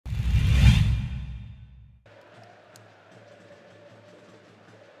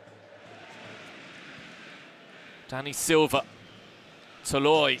Danny Silva.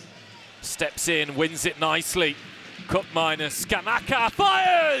 Toloi steps in, wins it nicely. Cup minus. Scamacca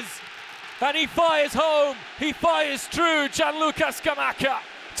fires! And he fires home. He fires true. Gianluca Scamacca.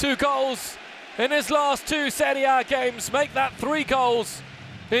 2 goals in his last 2 Serie A games. Make that 3 goals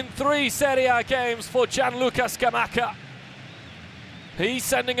in 3 Serie A games for Gianluca Scamacca. He's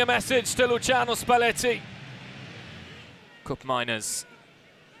sending a message to Luciano Spalletti. Cup minors.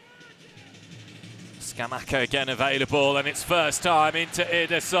 Scamacca again available, and it's first time into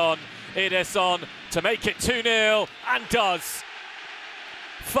Ederson. Ederson to make it 2-0, and does.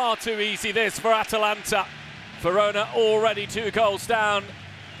 Far too easy this for Atalanta. Verona already 2 goals down,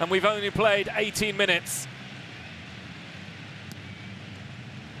 and we've only played 18 minutes.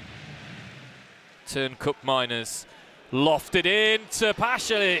 Turn Cup minors. Lofted in to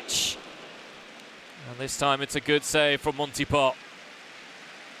Pasalic. And this time it's a good save from Montipò.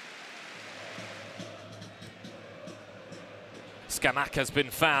 Scamacca's been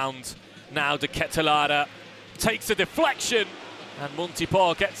found. Now De Ketelaere takes a deflection, and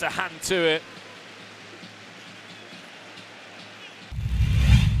Montipò gets a hand to it.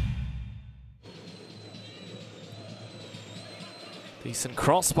 Decent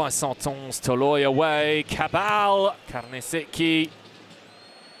cross by Santons. Toloi away. Cabal. Carnesecchi.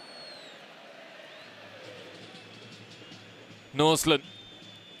 Norsland.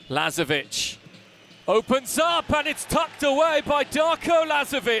 Lazovic. Opens up, and it's tucked away by Darko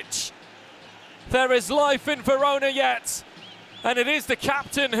Lazovic. There is life in Verona yet, and it is the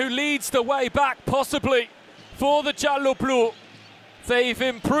captain who leads the way back, possibly, for the Gialloblù. They've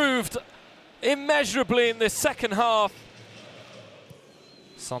improved immeasurably in this second half.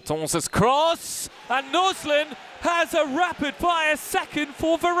 Santons' cross, and Norsland has a rapid-fire second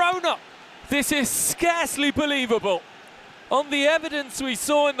for Verona. This is scarcely believable. On the evidence we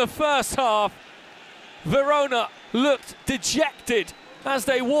saw in the first half, Verona looked dejected as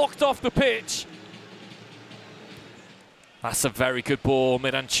they walked off the pitch. That's a very good ball.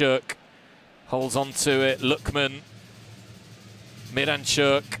 Miranchuk holds on to it. Lookman.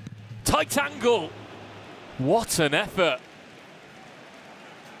 Miranchuk. Tight angle. What an effort.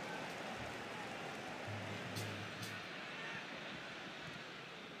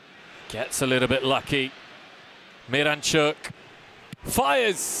 Gets a little bit lucky. Miranchuk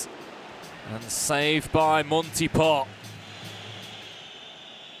fires. And saved by Montipò.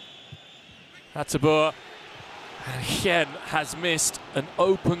 Atabur again has missed an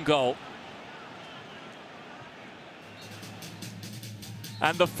open goal.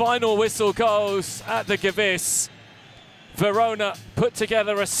 And the final whistle goes at the Gewiss. Verona put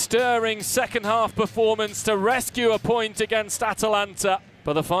together a stirring second half performance to rescue a point against Atalanta.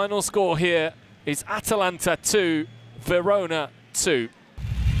 But the final score here is Atalanta 2, Verona 2.